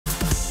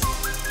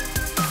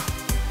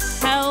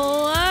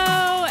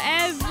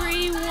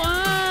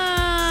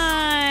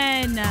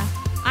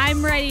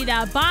ready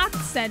to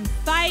box and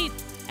fight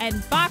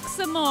and box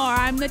some more.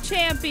 I'm the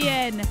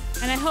champion,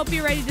 and I hope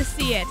you're ready to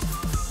see it,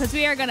 because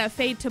we are going to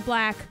fade to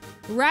black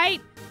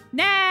right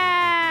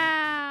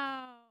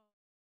now.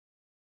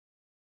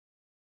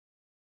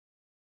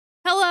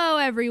 Hello,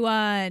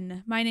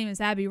 everyone. My name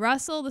is Abby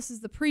Russell. This is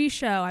the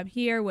pre-show. I'm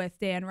here with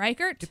Dan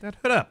Reichert. Get that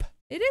hood up.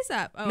 It is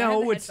up. Oh, No, I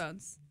have the it's-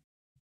 headphones.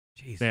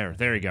 Jeez.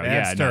 There you go. Bad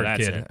yeah, start,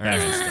 that's kid. it. All right.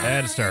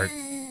 Bad start.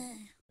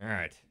 All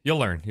right. You'll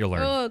learn.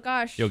 Oh,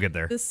 gosh. You'll get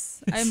there.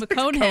 I'm a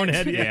Conehead.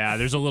 Conehead, Yeah,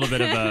 there's a little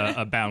bit of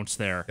a bounce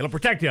there. It'll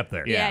protect you up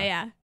there.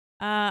 Yeah.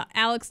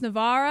 Alex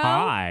Navarro.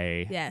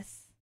 Hi.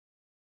 Yes.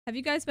 Have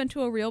you guys been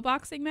to a real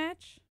boxing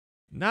match?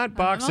 Not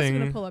I'm also gonna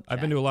boxing. pull up I've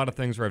been chat. to a lot of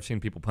things where I've seen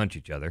people punch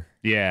each other.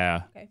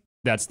 Yeah. Okay.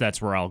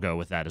 That's where I'll go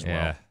with that as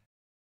well.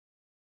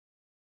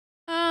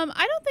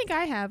 I don't think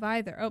I have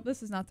either. Oh,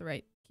 this is not the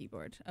right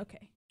keyboard.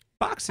 Okay.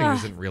 Boxing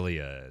isn't really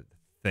a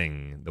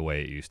thing the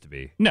way it used to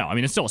be. No, I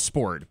mean it's still a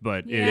sport,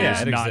 but Yeah. it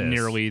is It not exists.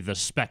 nearly the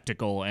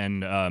spectacle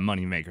and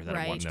moneymaker that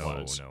Right. it once No,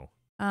 was.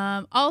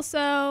 no.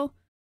 Also,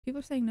 people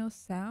are saying no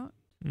sound.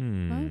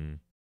 One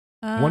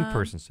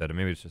person said it.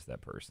 Maybe it's just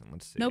that person.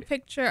 Let's see. No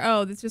picture.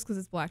 Oh, that's just because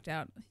it's blacked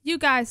out. You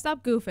guys,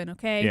 stop goofing,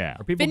 okay? Yeah.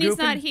 Are people Vinny's goofing?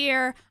 not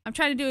here. I'm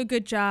trying to do a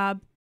good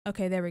job.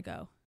 Okay, there we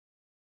go.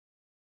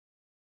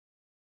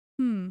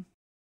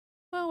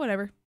 Well,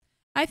 whatever.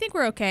 I think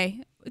we're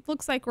okay. It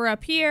looks like we're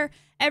up here.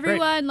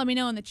 Everyone, let me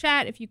know in the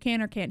chat if you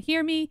can or can't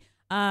hear me.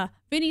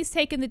 Vinny's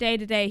taking the day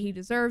today. He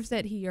deserves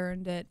it. He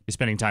earned it. He's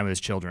spending time with his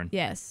children.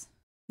 Yes.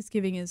 He's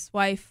giving his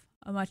wife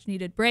a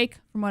much-needed break,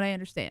 from what I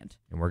understand.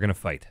 And we're gonna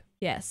fight.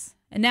 Yes.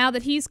 And now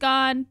that he's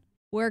gone,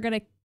 we're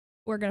gonna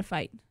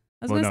fight.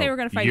 I was gonna say we're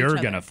gonna fight each other.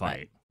 You're gonna but-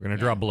 fight. We're gonna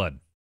draw blood.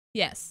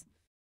 Yes.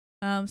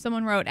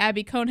 Someone wrote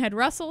Abby Conehead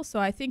Russell, so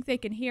I think they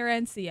can hear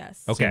and see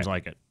us. Okay. Seems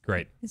like it.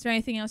 Great. Is there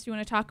anything else you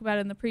want to talk about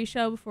in the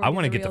pre-show before I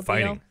want to get to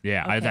fighting.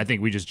 Yeah, Okay. I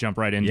think we just jump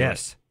right into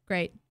Yes.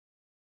 Great.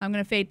 I'm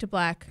gonna fade to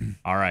black. it.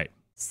 All right.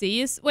 See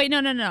you. Wait, no.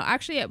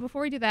 Actually,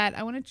 before we do that,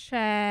 I want to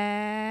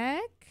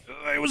check.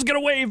 I was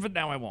gonna wave, but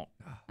now I won't.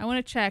 I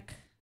want to check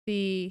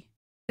the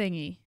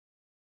thingy.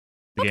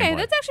 The Okay, gameplay.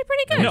 that's actually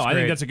pretty good. No, I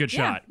great. think that's a good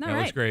Yeah, shot. no, That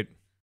looks right. great.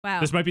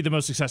 Wow. This might be the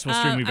most successful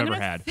stream we've I'm ever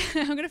gonna had.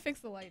 I'm gonna fix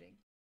the lighting.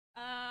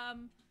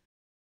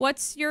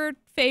 What's your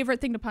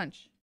favorite thing to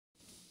punch?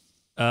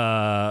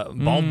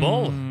 Bald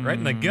bull right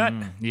in the gut.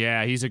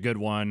 Yeah, he's a good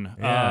one.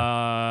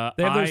 Yeah.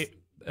 They have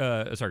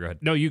those. Sorry, go ahead.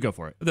 No, you go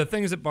for it. The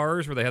things at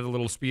bars where they have the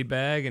little speed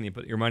bag and you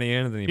put your money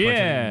in and then you punch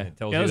it and it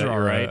tells Yeah, you those that are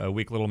you're alright. a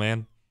weak little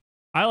man.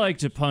 I like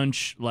to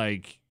punch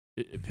like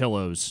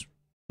pillows,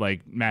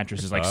 like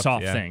mattresses, like Soft,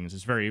 soft yeah. things.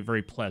 It's very,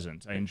 very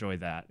pleasant. I enjoy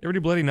that. You ever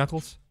do bloody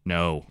knuckles?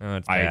 No, Oh,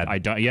 it's bad. I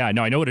don't. Yeah,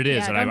 no, I know what it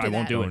is, Yeah, and don't do I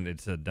won't that. do it.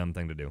 It's a dumb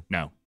thing to do.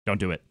 No, don't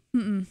do it.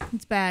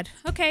 It's bad.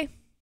 Okay.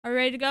 Are we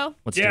ready to go?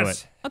 Let's do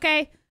it.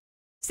 Okay.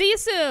 See you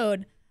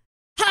soon.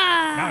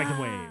 Ha! Now I can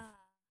wave.